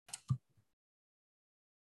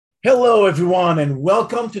Hello, everyone, and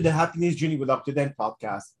welcome to the Happiness Journey with Dr. Dan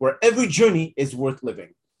podcast, where every journey is worth living.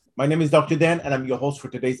 My name is Dr. Dan, and I'm your host for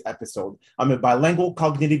today's episode. I'm a bilingual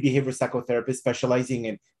cognitive behavior psychotherapist specializing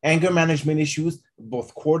in anger management issues,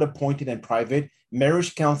 both court appointed and private,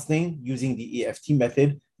 marriage counseling using the EFT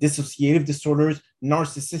method, dissociative disorders,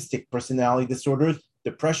 narcissistic personality disorders,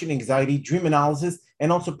 depression, anxiety, dream analysis,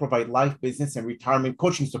 and also provide life, business, and retirement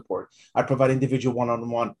coaching support. I provide individual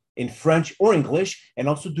one-on-one in French or English, and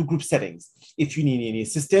also do group settings. If you need any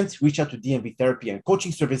assistance, reach out to DMV Therapy and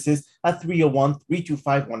Coaching Services at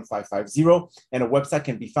 301-325-1550, and a website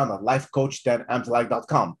can be found at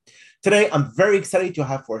lifecoachdanamtlag.com. Today, I'm very excited to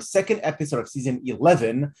have for our second episode of season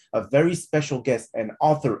 11, a very special guest and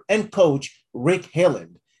author and coach, Rick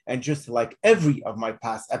Heyland. And just like every of my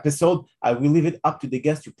past episode, I will leave it up to the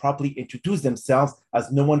guests to properly introduce themselves,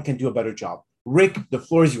 as no one can do a better job. Rick, the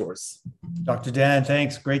floor is yours. Dr. Dan,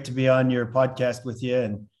 thanks. Great to be on your podcast with you.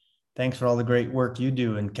 And thanks for all the great work you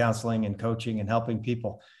do in counseling and coaching and helping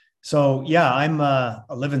people. So I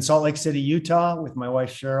live in Salt Lake City, Utah with my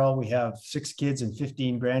wife, Cheryl. We have 6 kids and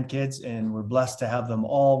 15 grandkids, and we're blessed to have them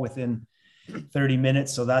all within 30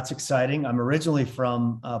 minutes. So that's exciting. I'm originally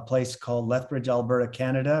from a place called Lethbridge, Alberta,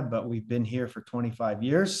 Canada, but we've been here for 25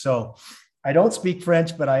 years. So I don't speak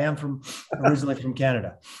French, but I am originally from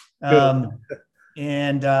Canada.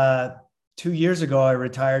 And 2 years ago, I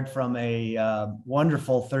retired from a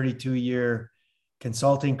wonderful 32-year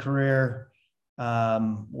consulting career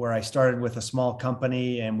where I started with a small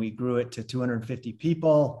company and we grew it to 250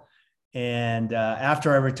 people. And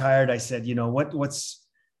after I retired, I said,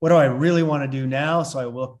 what do I really want to do now? So I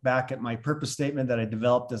looked back at my purpose statement that I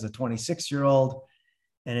developed as a 26-year-old,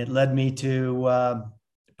 and it led me to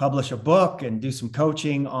publish a book and do some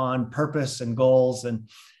coaching on purpose and goals and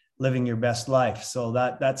living your best life. So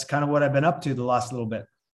that's kind of what I've been up to the last little bit.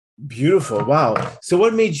 Beautiful. Wow. So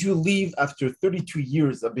what made you leave after 32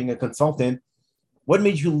 years of being a consultant? What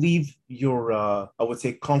made you leave your, I would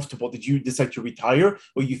say, comfortable? Did you decide to retire,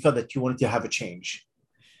 or you felt that you wanted to have a change?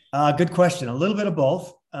 Good question. A little bit of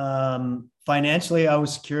both. Financially, I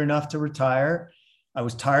was secure enough to retire. I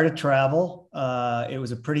was tired of travel. It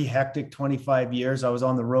was a pretty hectic 25 years. I was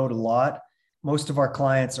on the road a lot. Most of our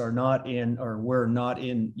clients were not in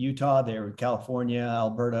Utah. They were in California,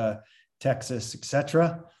 Alberta, Texas,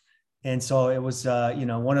 etc. And so it was,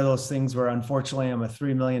 one of those things where, unfortunately, I'm a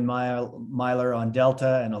 3 million miler on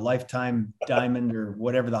Delta and a lifetime diamond or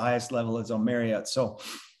whatever the highest level is on Marriott. So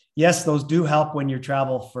yes, those do help when you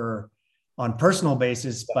travel on personal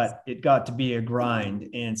basis, but it got to be a grind.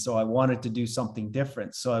 And so I wanted to do something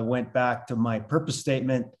different. So I went back to my purpose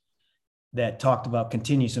statement that talked about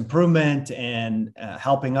continuous improvement and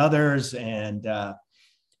helping others. And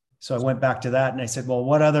so I went back to that and I said, well,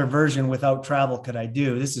 what other version without travel could I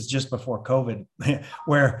do? This is just before COVID,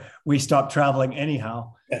 where we stopped traveling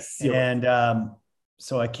anyhow. Yes. And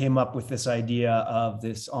so I came up with this idea of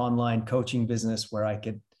this online coaching business where I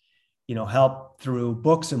could, help through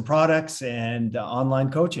books and products and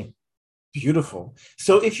online coaching. Beautiful.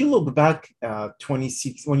 So if you look back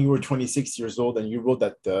 26, when you were 26 years old and you wrote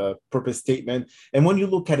that purpose statement, and when you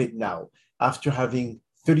look at it now, after having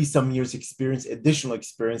 30 some years experience, additional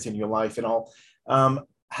experience in your life and all,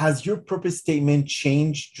 has your purpose statement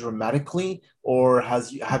changed dramatically, or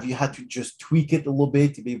have you had to just tweak it a little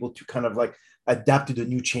bit to be able to kind of like adapt to the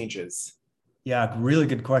new changes? Yeah, really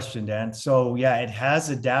good question, Dan. So yeah, it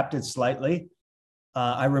has adapted slightly.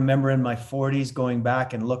 I remember in my 40s going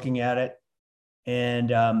back and looking at it,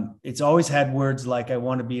 and it's always had words like I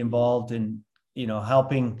want to be involved in,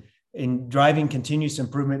 helping in driving continuous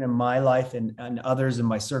improvement in my life and others in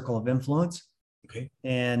my circle of influence. Okay.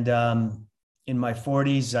 And in my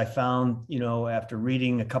 40s, I found, after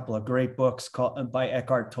reading a couple of great books by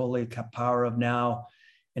Eckhart Tolle, Power of Now,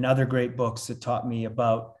 and other great books that taught me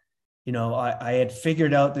about, I had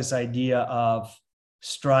figured out this idea of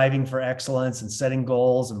striving for excellence and setting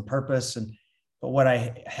goals and purpose. But what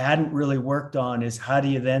I hadn't really worked on is how do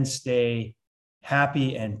you then stay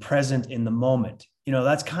happy and present in the moment?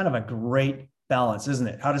 That's kind of a great balance, isn't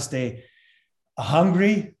it? How to stay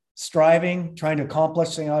hungry, striving, trying to accomplish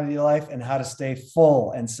something out of your life, and how to stay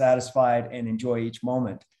full and satisfied and enjoy each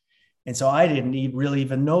moment. And so I didn't really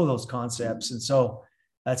even know those concepts. And so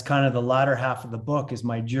that's kind of the latter half of the book is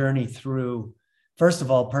my journey through, first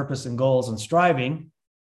of all, purpose and goals and striving,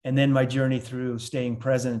 and then my journey through staying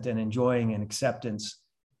present and enjoying and acceptance.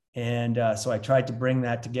 And so I tried to bring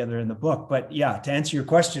that together in the book. But yeah, to answer your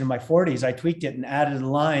question, in my 40s, I tweaked it and added a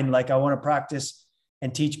line like I want to practice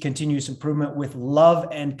and teach continuous improvement with love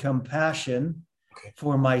and compassion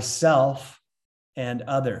for myself and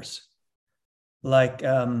others. Like,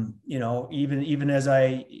 even as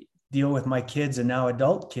I deal with my kids and now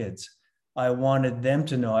adult kids. I wanted them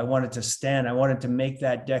to know, I wanted to stand, I wanted to make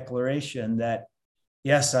that declaration that,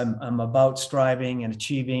 yes, I'm about striving and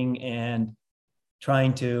achieving and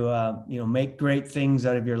trying to, make great things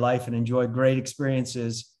out of your life and enjoy great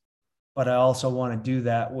experiences. But I also want to do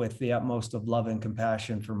that with the utmost of love and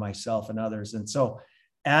compassion for myself and others. And so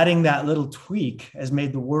adding that little tweak has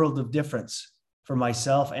made the world of difference for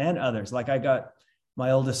myself and others. Like I got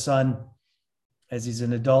my oldest son, as he's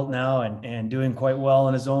an adult now and doing quite well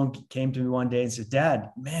on his own, came to me one day and said, "Dad,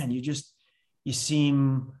 man, you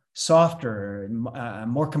seem softer and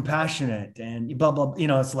more compassionate and blah, blah,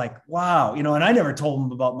 it's like, wow, and I never told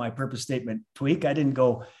him about my purpose statement tweak. I didn't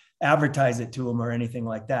go advertise it to him or anything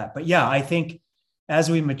like that. But yeah, I think as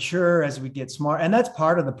we mature, as we get smart, and that's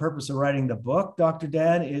part of the purpose of writing the book, Dr.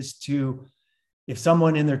 Dan, is to, if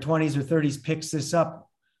someone in their 20s or 30s picks this up,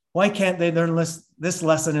 why can't they learn this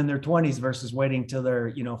lesson in their 20s versus waiting till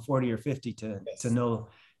they're 40 or 50 to know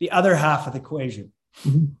the other half of the equation?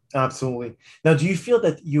 Mm-hmm. Absolutely. Now, do you feel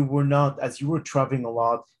that you were not, as you were traveling a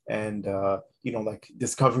lot and like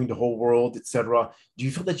discovering the whole world, etc., do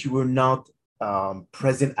you feel that you were not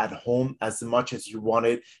present at home as much as you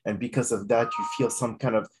wanted, and because of that you feel some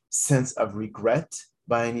kind of sense of regret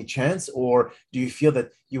by any chance? Or do you feel that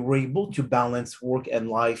you were able to balance work and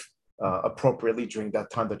life appropriately during that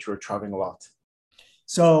time that you were traveling a lot?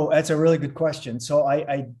 So that's a really good question. So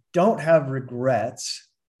I don't have regrets,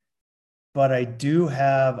 but I do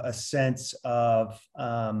have a sense of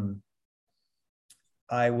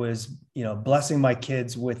I was, blessing my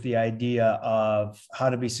kids with the idea of how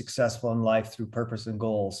to be successful in life through purpose and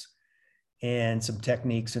goals, and some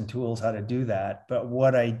techniques and tools how to do that. But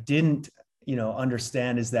what I didn't,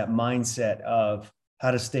 understand is that mindset of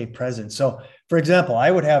how to stay present. So, for example, I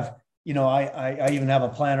would have, I even have a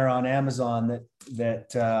planner on Amazon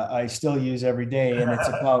that I still use every day, and it's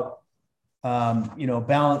about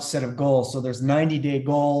balanced set of goals. So there's 90-day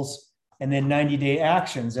goals and then 90-day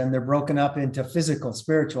actions, and they're broken up into physical,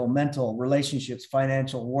 spiritual, mental, relationships,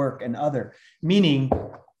 financial, work, and other. Meaning,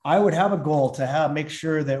 I would have a goal to make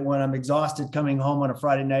sure that when I'm exhausted coming home on a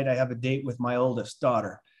Friday night, I have a date with my oldest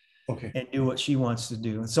daughter, and do what she wants to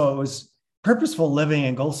do. And so it was purposeful living,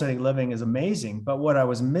 and goal setting living is amazing. But what I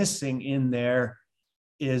was missing in there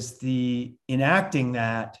is the enacting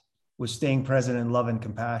that was staying present in love and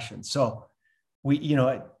compassion. So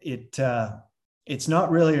it's not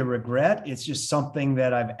really a regret. It's just something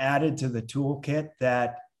that I've added to the toolkit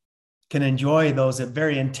that can enjoy those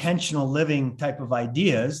very intentional living type of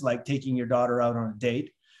ideas, like taking your daughter out on a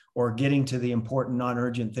date or getting to the important,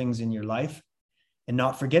 non-urgent things in your life and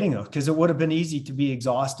not forgetting those, because it would have been easy to be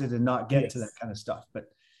exhausted and not get to that kind of stuff. But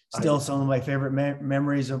still, some of my favorite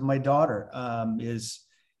memories of my daughter is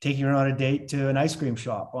taking her on a date to an ice cream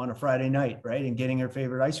shop on a Friday night, right? And getting her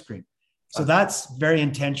favorite ice cream. So that's very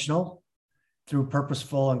intentional through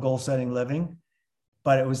purposeful and goal setting living.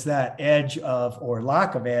 But it was that edge or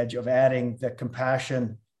lack of edge of adding the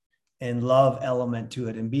compassion and love element to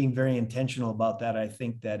it and being very intentional about that. I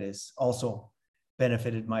think that is also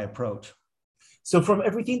benefited my approach. So from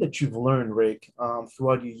everything that you've learned, Rick,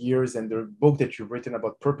 throughout your years and the book that you've written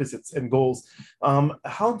about purpose and goals,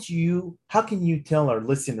 how can you tell our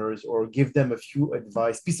listeners or give them a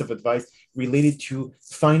piece of advice related to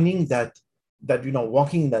finding that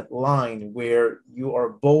walking that line where you are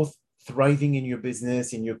both thriving in your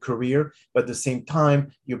business, in your career, but at the same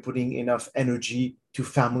time, you're putting enough energy to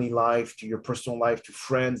family life, to your personal life, to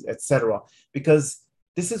friends, etc. Because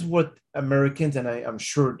this is what Americans, and I'm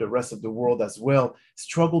sure the rest of the world as well,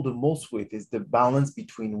 struggle the most with, is the balance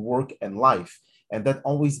between work and life. And that's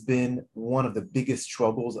always been one of the biggest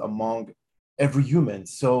struggles among every human.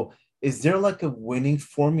 So is there like a winning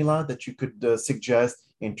formula that you could suggest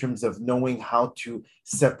in terms of knowing how to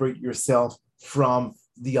separate yourself from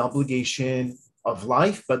the obligation of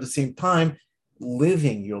life, but at the same time,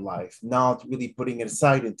 living your life, not really putting it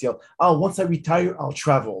aside until, once I retire, I'll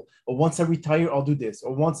travel, or once I retire, I'll do this,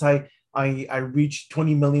 or once I reach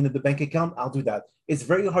 20 million in the bank account, I'll do that. It's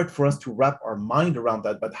very hard for us to wrap our mind around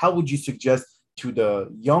that. But how would you suggest to the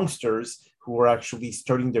youngsters who are actually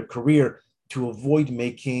starting their career to avoid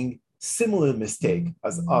making similar mistake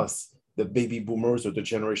as us, the baby boomers or the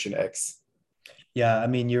Generation X? Yeah, I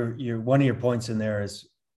mean, you're one of your points in there is,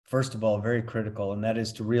 first of all, very critical, and that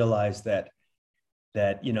is to realize that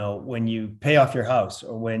when you pay off your house,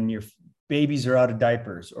 or when your babies are out of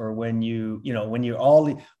diapers, or when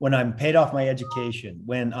I'm paid off my education,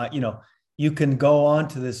 when you can go on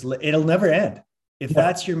to this, it'll never end. If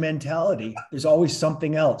that's your mentality, there's always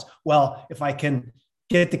something else. Well, if I can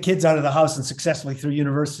get the kids out of the house and successfully through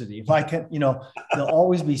university, if I can, there'll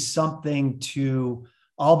always be something to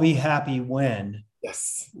I'll be happy when.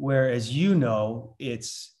 Yes. Whereas,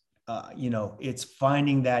 it's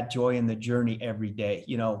finding that joy in the journey every day.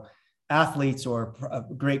 Athletes or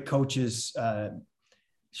great coaches,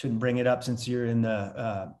 shouldn't bring it up since you're in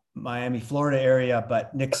the Miami, Florida area,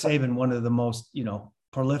 but Nick Saban, one of the most,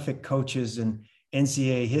 prolific coaches in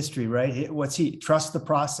NCAA history, right? What's he? Trust the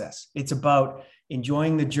process. It's about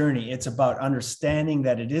enjoying the journey. It's about understanding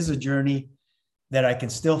that it is a journey, that I can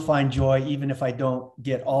still find joy, even if I don't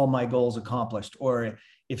get all my goals accomplished. Or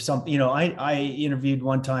if I interviewed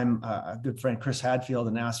one time a good friend, Chris Hadfield,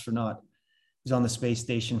 an astronaut. He's on the space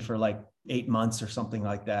station for like 8 months or something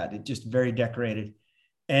like that. It just very decorated.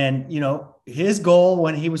 And, his goal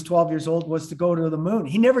when he was 12 years old was to go to the moon.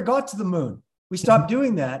 He never got to the moon. We stopped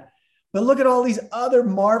doing that. But look at all these other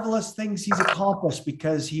marvelous things he's accomplished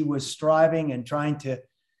because he was striving and trying to,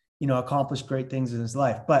 accomplish great things in his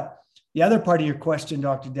life. But the other part of your question,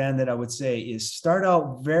 Dr. Dan, that I would say is start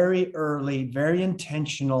out very early, very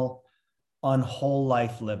intentional on whole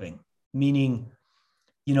life living. Meaning,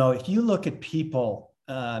 if you look at people,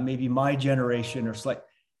 maybe my generation or like,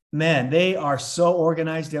 man, they are so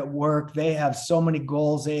organized at work. They have so many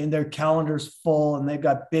goals and their calendar's full and they've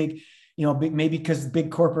got big, maybe because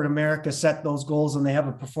big corporate America set those goals and they have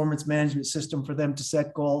a performance management system for them to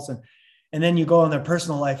set goals. And then you go in their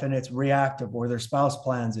personal life and it's reactive, or their spouse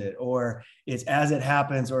plans it, or it's as it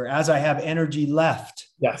happens, or as I have energy left.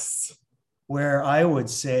 Yes. Where I would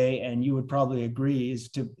say, and you would probably agree, is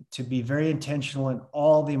to be very intentional in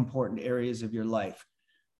all the important areas of your life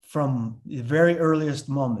from the very earliest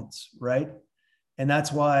moments, right? And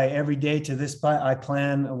that's why every day to this point, I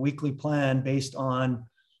plan a weekly plan based on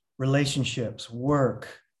relationships, work,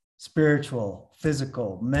 spiritual,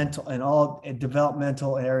 physical, mental, and all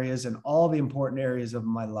developmental areas and all the important areas of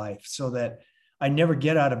my life, so that I never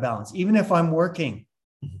get out of balance. Even if I'm working,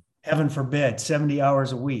 heaven forbid, 70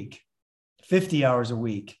 hours a week, 50 hours a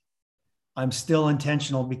week, I'm still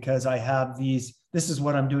intentional because I have this is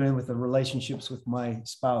what I'm doing with the relationships with my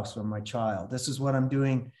spouse or my child. This is what I'm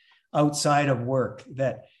doing outside of work,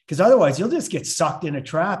 because otherwise you'll just get sucked in a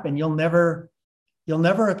trap and you'll live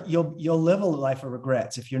a life of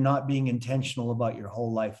regrets if you're not being intentional about your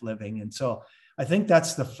whole life living. And so I think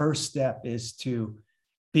that's the first step, is to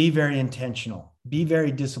be very intentional, be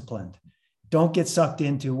very disciplined. Don't get sucked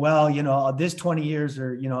into, this 20 years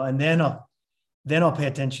or, and then I'll pay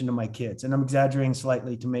attention to my kids. And I'm exaggerating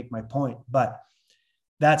slightly to make my point, but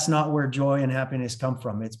that's not where joy and happiness come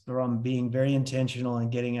from. It's from being very intentional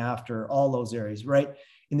and getting after all those areas, right?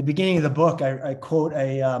 In the beginning of the book, I quote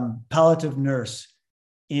a palliative nurse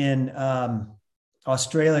in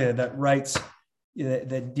Australia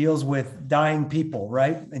that deals with dying people,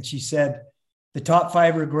 right? And she said, the top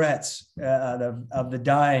 5 regrets of the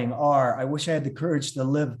dying are, I wish I had the courage to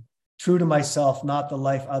live true to myself, not the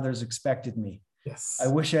life others expected me. Yes. I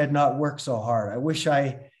wish I had not worked so hard. I wish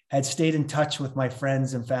I had stayed in touch with my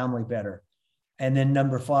friends and family better. And then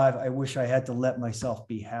number 5, I wish I had to let myself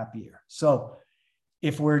be happier. So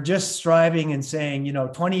if we're just striving and saying,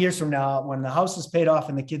 20 years from now, when the house is paid off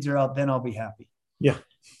and the kids are out, then I'll be happy. Yeah.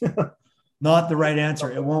 Not the right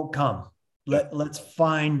answer. It won't come. Let's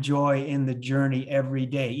find joy in the journey every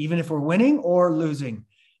day, even if we're winning or losing.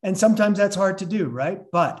 And sometimes that's hard to do, right?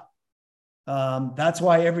 But that's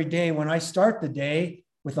why every day when I start the day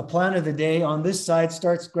with a plan of the day, on this side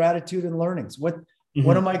starts gratitude and learnings. What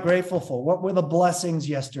am I grateful for? What were the blessings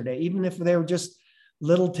yesterday? Even if they were just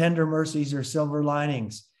little tender mercies or silver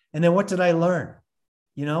linings. And then what did I learn?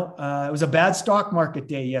 It was a bad stock market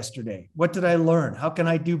day yesterday. What did I learn? How can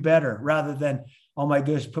I do better, rather than, oh my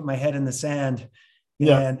gosh, put my head in the sand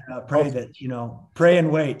and pray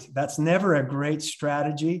and wait. That's never a great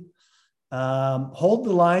strategy. Hold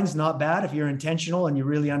the lines, not bad if you're intentional and you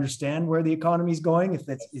really understand where the economy is going, if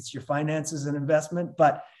it's your finances and investment,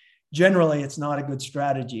 but generally it's not a good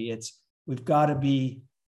strategy. We've got to be,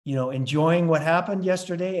 enjoying what happened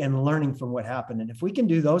yesterday and learning from what happened. And if we can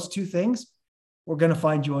do those two things, we're going to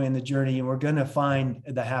find joy in the journey and we're going to find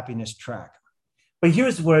the happiness track. But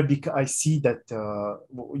here's where I see that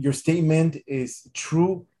your statement is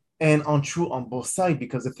true and untrue on both sides,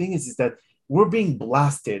 because the thing is that we're being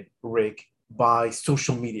blasted, Rick, by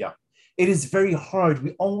social media. It is very hard.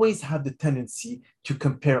 We always have the tendency to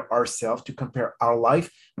compare ourselves, to compare our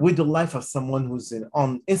life with the life of someone who's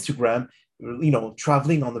on Instagram,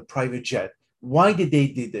 traveling on the private jet. Why did they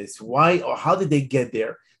do this? Why or how did they get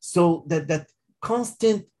there? So that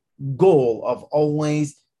constant goal of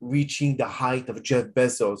always reaching the height of Jeff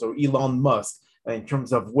Bezos or Elon Musk in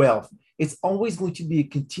terms of wealth, it's always going to be a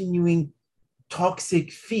continuing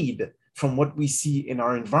toxic feed from what we see in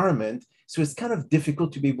our environment. So it's kind of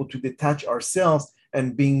difficult to be able to detach ourselves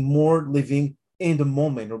and being more living in the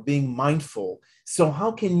moment or being mindful. So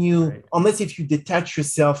how can you, Right. unless if you detach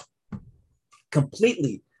yourself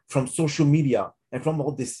completely from social media and from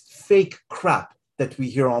all this fake crap that we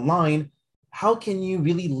hear online, how can you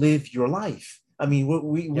really live your life? I mean,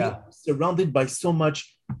 we are surrounded by so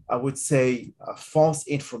much, I would say, false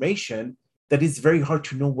information that it's very hard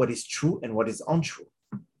to know what is true and what is untrue.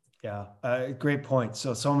 Yeah, great point.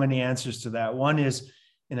 So many answers to that. One is,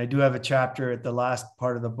 and I do have a chapter at the last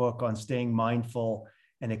part of the book on staying mindful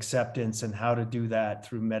and acceptance and how to do that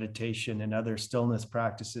through meditation and other stillness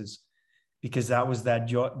practices, because that was that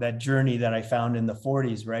journey that I found in the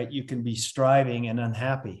 40s, right? You can be striving and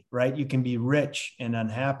unhappy, right? You can be rich and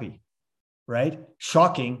unhappy, right?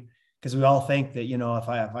 Shocking, because we all think that,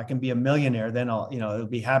 if I can be a millionaire, then it'll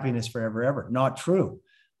be happiness forever, ever. Not true.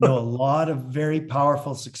 Know a lot of very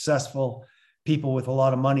powerful, successful people with a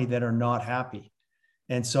lot of money that are not happy.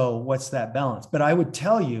 And so what's that balance? But I would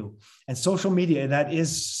tell you, and social media, that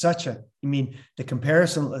is the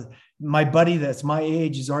comparison, my buddy that's my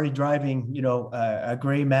age is already driving, a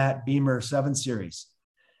gray matte Beamer 7 Series.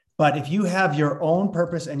 But if you have your own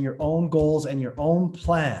purpose and your own goals and your own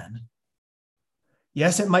plan,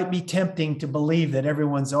 yes, it might be tempting to believe that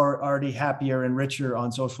everyone's already happier and richer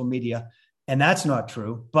on social media. And that's not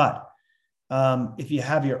true. But if you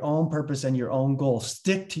have your own purpose and your own goals,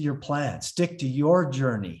 stick to your plan, stick to your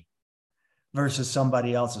journey versus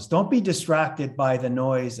somebody else's. Don't be distracted by the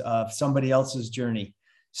noise of somebody else's journey.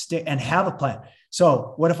 Stick and have a plan.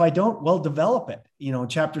 So what if I don't? Well, develop it.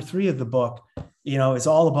 Chapter 3 of the book, is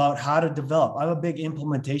all about how to develop. I'm a big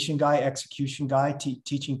implementation guy, execution guy,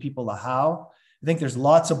 teaching people the how. I think there's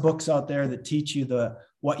lots of books out there that teach you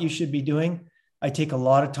what you should be doing. I take a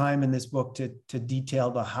lot of time in this book to detail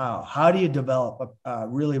the how. How do you develop a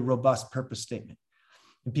really robust purpose statement?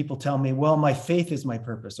 And people tell me, well, my faith is my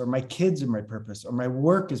purpose, or my kids are my purpose, or my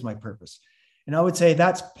work is my purpose. And I would say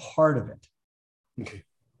that's part of it. Okay.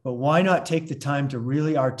 But why not take the time to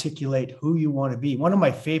really articulate who you want to be? One of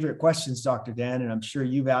my favorite questions, Dr. Dan, and I'm sure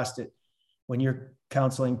you've asked it when you're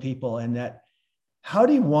counseling people, and that, how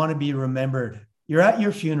do you want to be remembered? You're at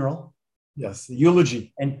your funeral. Yes, the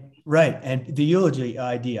eulogy. And the eulogy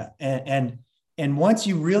idea. And once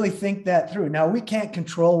you really think that through, now we can't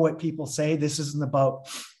control what people say. This isn't about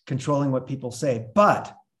controlling what people say.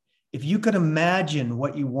 But if you could imagine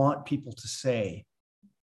what you want people to say,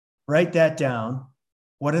 write that down.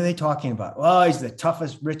 What are they talking about? Well, he's the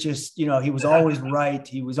toughest, richest, he was always right.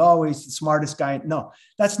 He was always the smartest guy. No,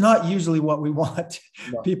 that's not usually what we want.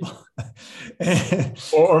 No. People.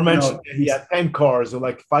 or mention he had 10 cars or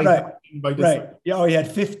like 5. Right. Yeah. He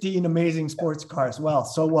had 15 amazing sports cars. Well,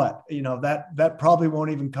 so what? That probably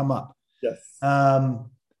won't even come up. Yes.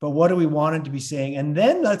 But what do we want him to be saying? And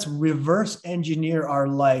then let's reverse engineer our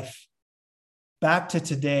life back to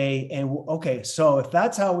today. And okay, so if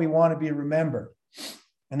that's how we want to be remembered,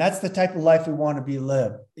 and that's the type of life we want to be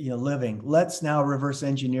living. Let's now reverse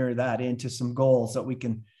engineer that into some goals that we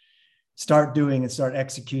can start doing and start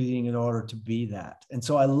executing in order to be that. And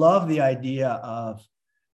so I love the idea of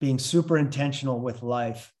being super intentional with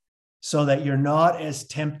life so that you're not as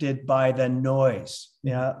tempted by the noise,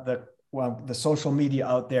 the social media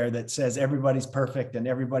out there that says everybody's perfect and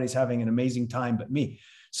everybody's having an amazing time but me.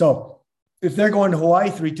 So if they're going to Hawaii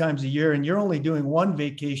 3 times a year and you're only doing one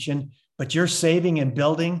vacation, but you're saving and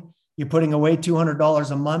building, you're putting away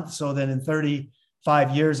 $200 a month so that in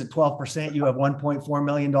 35 years at 12%, you have $1.4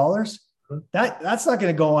 million. That's not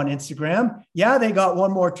going to go on Instagram. Yeah, they got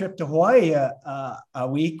one more trip to Hawaii a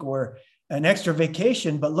week or an extra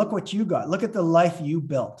vacation, but look what you got. Look at the life you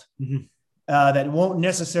built. Mm-hmm. That won't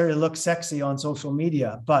necessarily look sexy on social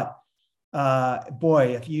media. But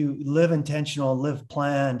boy, if you live intentional, live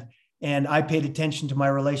planned, and I paid attention to my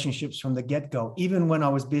relationships from the get-go. Even when I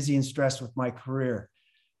was busy and stressed with my career,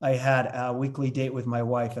 I had a weekly date with my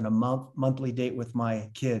wife and a monthly date with my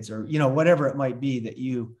kids, or, whatever it might be that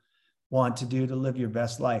you want to do to live your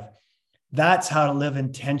best life. That's how to live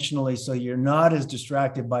intentionally, so you're not as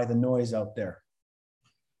distracted by the noise out there.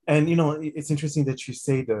 And, it's interesting that you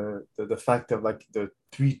say the fact of like the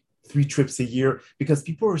three trips a year, because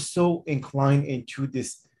people are so inclined into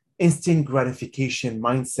this instant gratification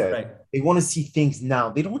mindset. Right. They want to see things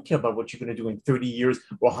now. They don't care about what you're going to do in 30 years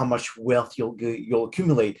or how much wealth you'll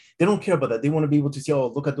accumulate. They don't care about that. They want to be able to say, oh,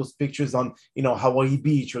 look at those pictures on, Hawaii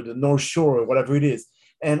Beach or the North Shore or whatever it is.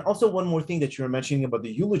 And also one more thing that you were mentioning about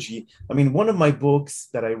the eulogy. I mean, one of my books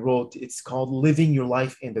that I wrote, it's called Living Your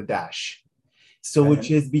Life in the Dash. So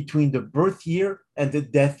which is between the birth year and the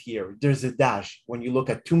death year. There's a dash when you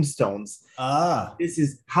look at tombstones. This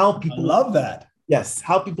is how people love that. Yes,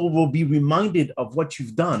 how people will be reminded of what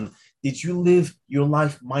you've done. Did you live your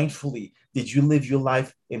life mindfully? Did you live your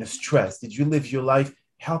life in a stress? Did you live your life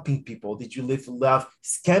helping people? Did you live your life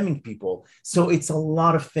scamming people? So it's a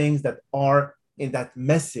lot of things that are in that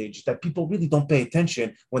message that people really don't pay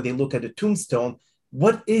attention when they look at the tombstone.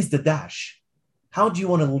 What is the dash? How do you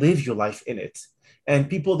want to live your life in it? And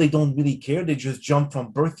people, they don't really care. They just jump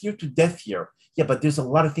from birth year to death year. Yeah, but there's a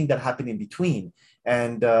lot of things that happen in between.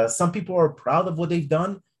 And some people are proud of what they've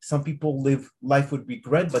done. Some people live life with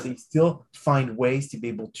regret, but they still find ways to be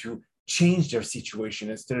able to change their situation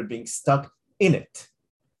instead of being stuck in it.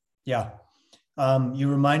 Yeah. You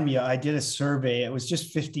remind me, I did a survey. It was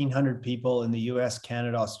just 1,500 people in the US,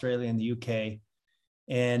 Canada, Australia, and the UK.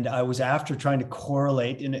 And I was after trying to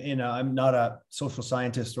correlate I'm not a social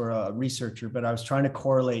scientist or a researcher, but I was trying to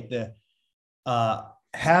correlate the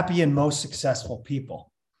happy and most successful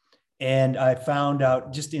people. And I found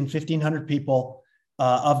out just in 1,500 people,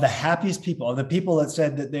 of the happiest people, of the people that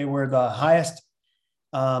said that they were the highest,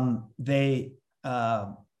 they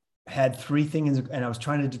had three things. And I was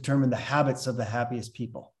trying to determine the habits of the happiest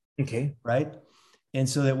people. Okay. Right. And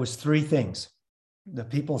so it was three things. The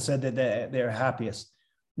people said that they're happiest.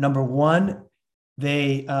 Number one,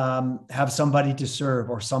 they have somebody to serve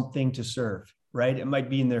or something to serve, right? It might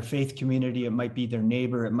be in their faith community. It might be their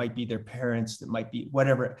neighbor. It might be their parents. It might be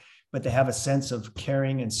whatever, but they have a sense of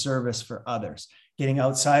caring and service for others, getting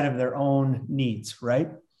outside of their own needs, right?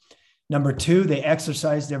 Number two, they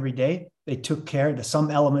exercised every day. They took care to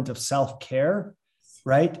some element of self-care,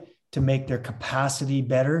 right? To make their capacity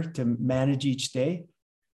better, to manage each day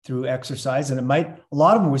through exercise. And a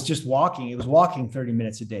lot of them was just walking. It was walking 30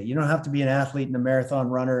 minutes a day. You don't have to be an athlete and a marathon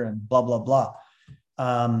runner and blah, blah, blah.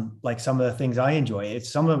 Like some of the things I enjoy.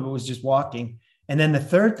 Some of it was just walking. And then the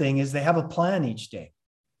third thing is they have a plan each day,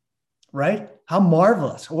 right? How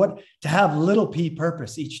marvelous. To have little p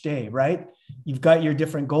purpose each day, right? You've got your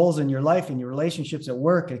different goals in your life and your relationships at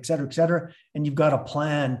work, et cetera, and you've got a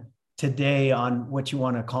plan today on what you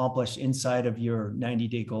want to accomplish inside of your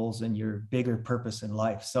 90-day goals and your bigger purpose in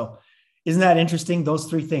life. So isn't that interesting? Those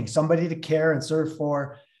three things: somebody to care and serve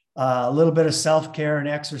for, a little bit of self-care and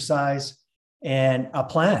exercise, and a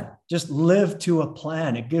plan. Just live to a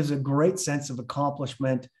plan. It gives a great sense of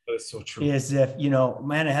accomplishment. That's so true. Is if,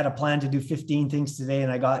 man, I had a plan to do 15 things today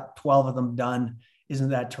and I got 12 of them done. Isn't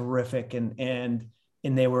that terrific? And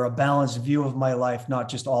they were a balanced view of my life, not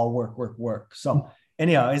just all work, work, work. So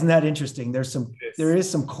anyhow, isn't that interesting? There is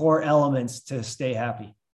some core elements to stay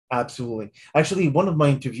happy. Absolutely. Actually, one of my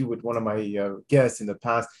interview with one of my guests in the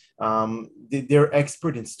past, they're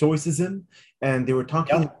expert in stoicism, and they were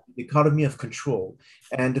talking about the economy of control.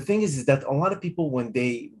 And the thing is that a lot of people, when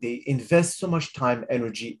they invest so much time,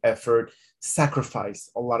 energy, effort,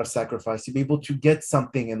 a lot of sacrifice to be able to get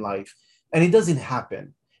something in life, and it doesn't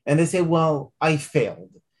happen. And they say, well, I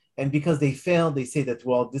failed. And because they failed, they say that,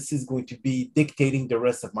 well, this is going to be dictating the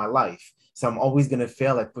rest of my life. So I'm always going to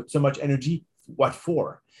fail. I put so much energy. What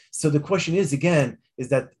for? So the question is, again, is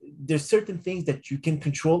that there's certain things that you can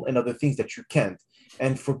control and other things that you can't.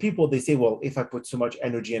 And for people, they say, well, if I put so much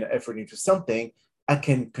energy and effort into something, I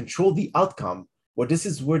can control the outcome. Well, this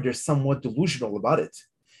is where they're somewhat delusional about it.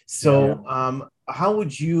 So how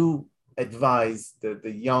would you advise the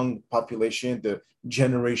young population, the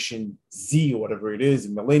Generation Z or whatever it is,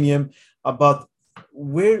 millennium, about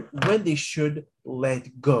when they should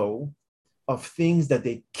let go of things that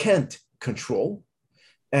they can't control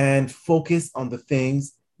and focus on the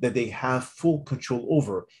things that they have full control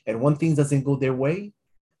over? And when things doesn't go their way,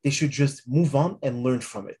 they should just move on and learn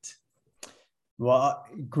from it. Well,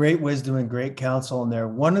 great wisdom and great counsel in there.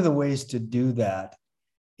 One of the ways to do that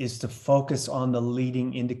is to focus on the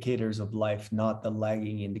leading indicators of life, not the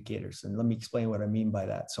lagging indicators. And let me explain what I mean by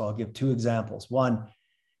that. So I'll give two examples. One,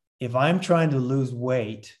 if I'm trying to lose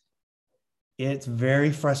weight, it's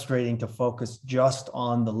very frustrating to focus just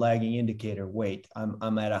on the lagging indicator, weight.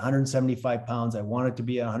 I'm at 175 pounds. I want it to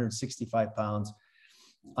be 165 pounds.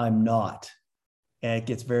 I'm not. And it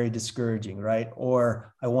gets very discouraging, right?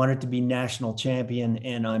 Or I want it to be national champion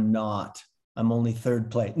and I'm not. I'm only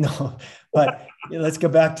third place. No, but let's go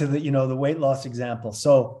back to the weight loss example.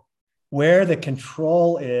 So where the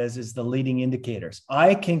control is the leading indicators.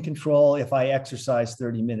 I can control if I exercise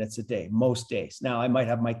 30 minutes a day, most days. Now I might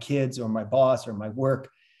have my kids or my boss or my work,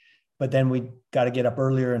 but then we got to get up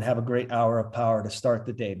earlier and have a great hour of power to start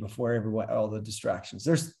the day before all the distractions.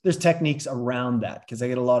 There's techniques around that, because I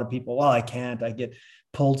get a lot of people, well, I can't, I get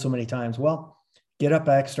pulled so many times. Well, get up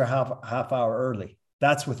extra half hour early.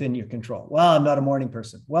 That's within your control. Well, I'm not a morning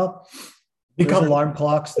person. Well, There's alarm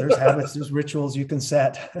clocks, there's habits, there's rituals you can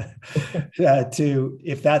set to,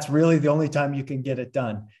 if that's really the only time you can get it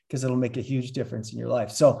done, because it'll make a huge difference in your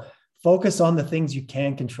life. So focus on the things you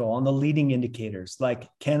can control, on the leading indicators. Like,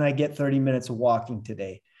 can I get 30 minutes of walking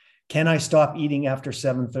today? Can I stop eating after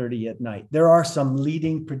 7:30 at night? There are some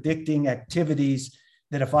leading, predicting activities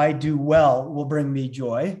that if I do well, will bring me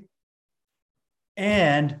joy.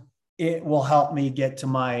 And it will help me get to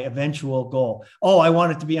my eventual goal. Oh, I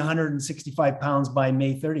want it to be 165 pounds by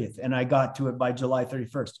May 30th, and I got to it by July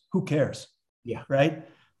 31st. Who cares? Yeah. Right?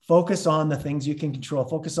 Focus on the things you can control.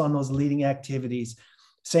 Focus on those leading activities.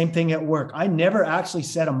 Same thing at work. I never actually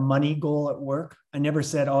set a money goal at work. I never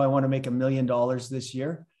said, oh, I want to make $1 million this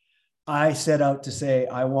year. I set out to say,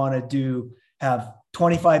 I want to have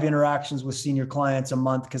 25 interactions with senior clients a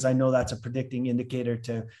month, because I know that's a predicting indicator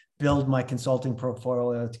to build my consulting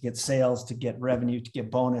portfolio, to get sales, to get revenue, to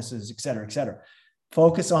get bonuses, et cetera, et cetera.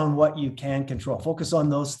 Focus on what you can control. Focus on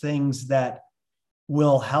those things that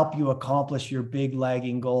will help you accomplish your big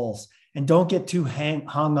lagging goals. And don't get too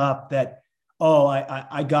hung up that, oh,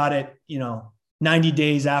 I got it, 90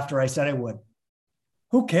 days after I said I would.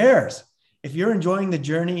 Who cares? If you're enjoying the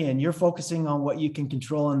journey and you're focusing on what you can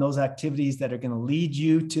control and those activities that are going to lead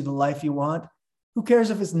you to the life you want, who cares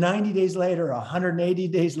if it's 90 days later, or 180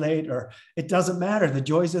 days later? It doesn't matter. The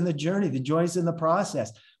joy's in the journey. The joy's in the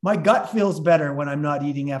process. My gut feels better when I'm not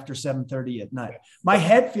eating after 7:30 at night. My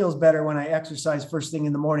head feels better when I exercise first thing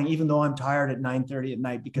in the morning, even though I'm tired at 9:30 at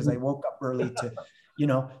night because I woke up early to,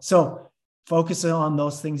 so focus on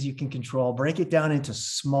those things you can control. Break it down into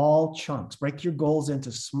small chunks. Break your goals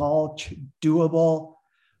into small, doable,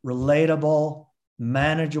 relatable,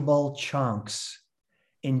 manageable chunks.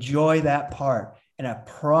 Enjoy that part. And I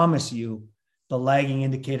promise you, the lagging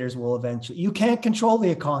indicators will eventually, you can't control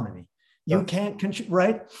the economy. You can't control,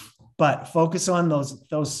 right? But focus on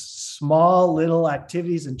those small little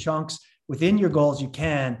activities and chunks within your goals you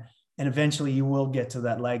can, and eventually you will get to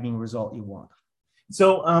that lagging result you want.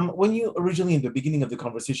 So when you originally, in the beginning of the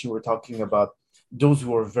conversation, were talking about those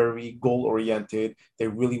who are very goal-oriented, they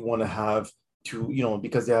really want to have to,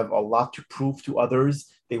 because they have a lot to prove to others,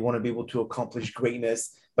 they want to be able to accomplish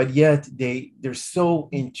greatness, but yet they're so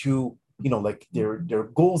into, like their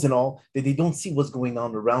goals and all, that they don't see what's going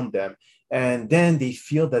on around them. And then they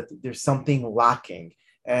feel that there's something lacking.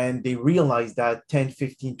 And they realize that 10,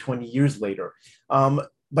 15, 20 years later.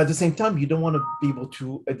 But at the same time, you don't want to be able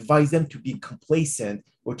to advise them to be complacent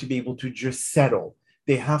or to be able to just settle.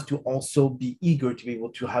 They have to also be eager to be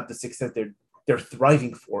able to have the success they're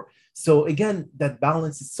thriving for. So again, that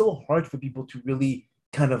balance is so hard for people to really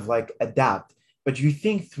kind of like adapt. But you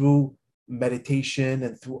think through meditation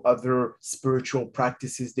and through other spiritual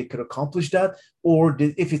practices, they could accomplish that? Or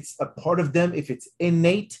if it's a part of them, if it's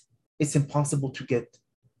innate, it's impossible to get,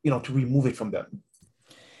 to remove it from them?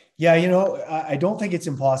 Yeah, I don't think it's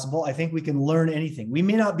impossible. I think we can learn anything. We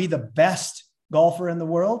may not be the best golfer in the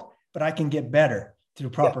world, but I can get better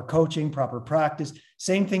through proper coaching, proper practice.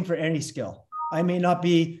 Same thing for any skill. I may not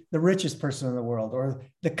be the richest person in the world or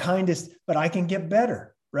the kindest, but I can get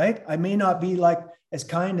better, right? I may not be like as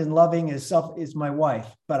kind and loving as my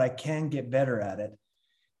wife, but I can get better at it.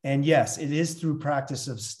 And yes, it is through practice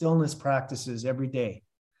of stillness practices every day.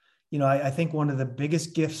 I think one of the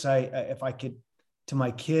biggest gifts if I could, to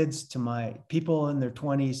my kids, to my people in their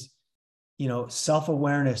 20s,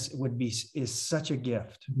 self-awareness is such a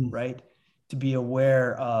gift, right? To be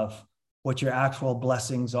aware of what your actual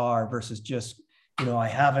blessings are versus just, I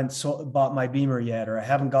haven't bought my Beamer yet, or I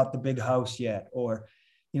haven't got the big house yet, or,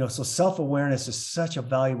 so self-awareness is such a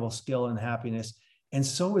valuable skill in happiness. And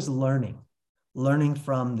so is learning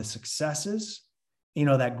from the successes,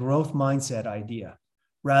 that growth mindset idea,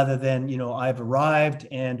 rather than, I've arrived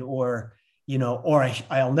or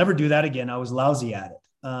I'll never do that again. I was lousy at it.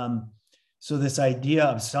 So this idea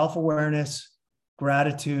of self-awareness,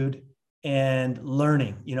 gratitude, and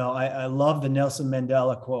learning. I love the Nelson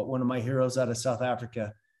Mandela quote, one of my heroes out of South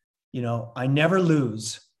Africa. I never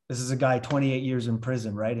lose. This is a guy 28 years in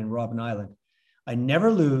prison, right, in Robben Island. I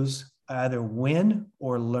never lose. I either win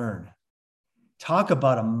or learn. Talk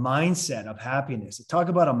about a mindset of happiness. Talk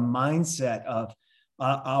about a mindset of,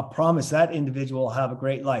 I'll promise that individual will have a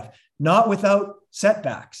great life, not without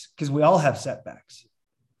setbacks, because we all have setbacks,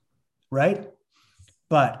 right?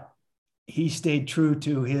 But he stayed true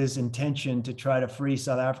to his intention to try to free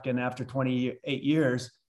South Africa. And after 28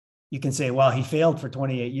 years, you can say, well, he failed for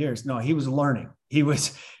 28 years. No, he was learning. He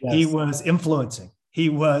was influencing. He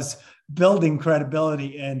was building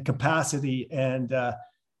credibility and capacity. And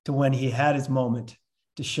to when he had his moment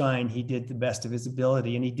to shine, he did the best of his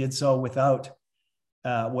ability. And he did so without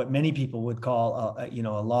what many people would call,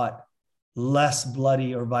 a lot less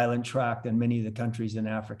bloody or violent track than many of the countries in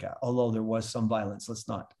Africa, although there was some violence. Let's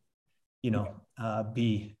not,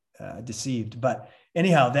 be deceived. But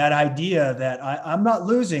anyhow, that idea that I'm not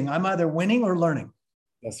losing, I'm either winning or learning.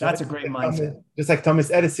 That's a great mindset. Just like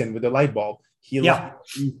Thomas Edison with the light bulb. He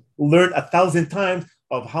learned 1,000 times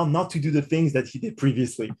of how not to do the things that he did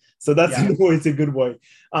previously. So that's it's a good way.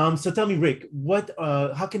 So tell me, Rick,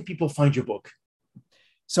 how can people find your book?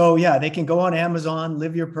 So they can go on Amazon,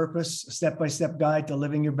 Live Your Purpose, Step-by-Step Guide to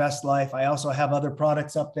Living Your Best Life. I also have other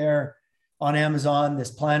products up there on Amazon.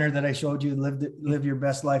 This planner that I showed you, Live Your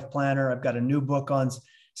Best Life Planner. I've got a new book on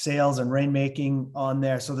sales and rainmaking on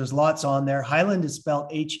there. So there's lots on there. Heyland is spelled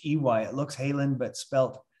H-E-Y. It looks Heyland, but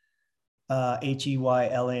spelled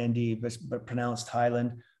Heyland, but pronounced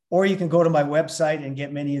Heyland. Or you can go to my website and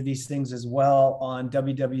get many of these things as well on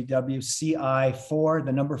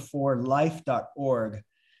www.ci4life.org.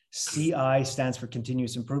 CI stands for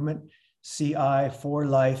continuous improvement,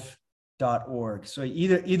 ci4life.org. So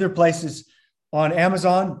either places. On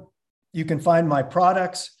Amazon, you can find my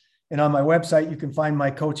products, and on my website, you can find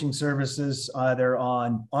my coaching services, either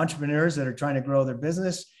on entrepreneurs that are trying to grow their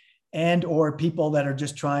business and or people that are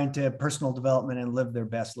just trying to personal development and live their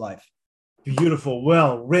best life. Beautiful.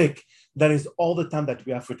 Well, Rick, that is all the time that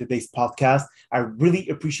we have for today's podcast. I really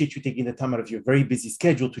appreciate you taking the time out of your very busy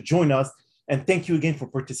schedule to join us. And thank you again for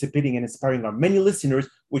participating and inspiring our many listeners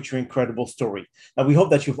with your incredible story. Now, we hope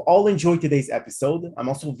that you've all enjoyed today's episode. I'm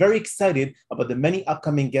also very excited about the many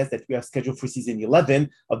upcoming guests that we have scheduled for season 11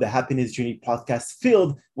 of the Happiness Journey podcast,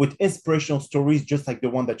 filled with inspirational stories just like the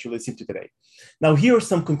one that you listened to today. Now, here are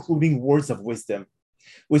some concluding words of wisdom.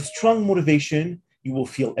 With strong motivation, you will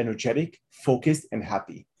feel energetic, focused, and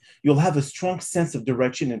happy. You'll have a strong sense of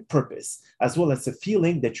direction and purpose, as well as a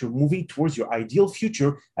feeling that you're moving towards your ideal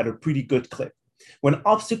future at a pretty good clip. When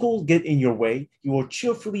obstacles get in your way, you will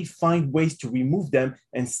cheerfully find ways to remove them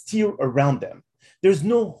and steer around them. There's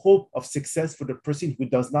no hope of success for the person who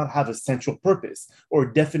does not have a central purpose or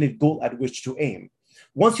a definite goal at which to aim.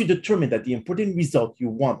 Once you determine that the important result you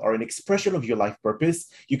want are an expression of your life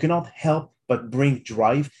purpose, you cannot help but bring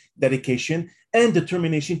drive, dedication, and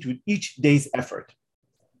determination to each day's effort.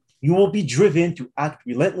 You will be driven to act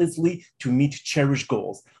relentlessly to meet cherished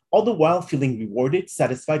goals, all the while feeling rewarded,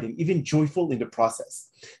 satisfied, and even joyful in the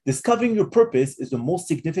process. Discovering your purpose is the most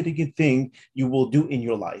significant thing you will do in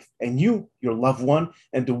your life, and you, your loved one,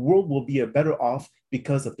 and the world will be better off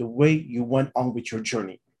because of the way you went on with your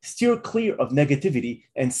journey. Steer clear of negativity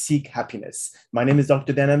and seek happiness. My name is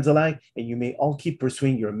Dr. Dan Amzalag, and you may all keep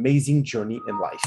pursuing your amazing journey in life.